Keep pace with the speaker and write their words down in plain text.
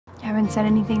haven't said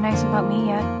anything nice about me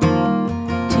yet.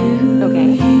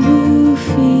 Okay.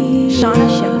 Shauna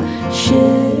Ship.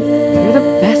 You're the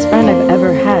best friend I've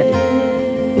ever had.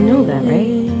 You know that,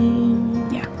 right?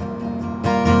 Yeah.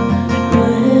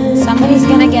 Somebody's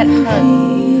gonna get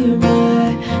hurt.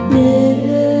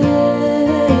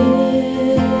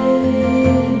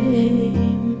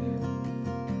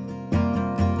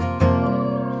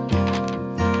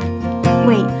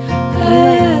 Wait.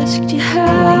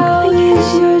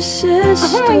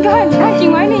 Oh my god, Jackie,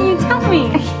 why didn't you tell me?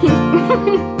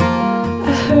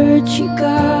 I heard you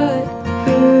got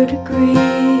her degree.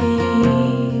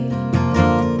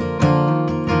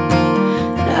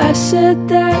 And I said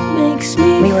that makes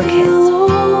me We were feel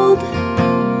old.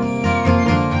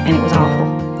 And it was awful.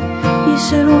 You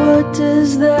said, what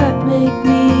does that make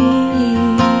me?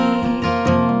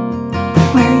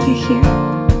 Why are you here?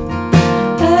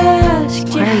 I asked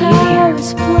you Why are you how here?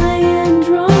 it's playing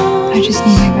drums. I just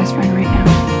need my best friend right now.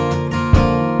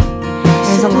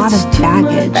 There's a lot of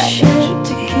baggage.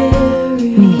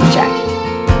 Me, Jackie.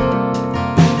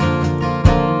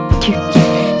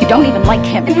 You don't even like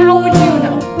him. And how would you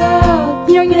know?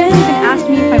 You know, you didn't even ask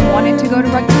me if I wanted to go to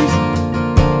Rutgers.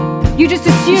 You just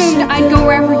assumed I'd go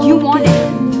wherever you wanted.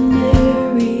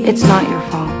 It's not your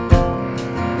fault.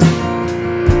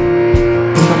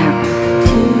 What happened?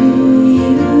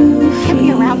 I can't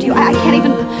be around you. I can't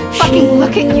even fucking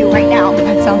look at you right now.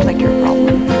 That sounds like your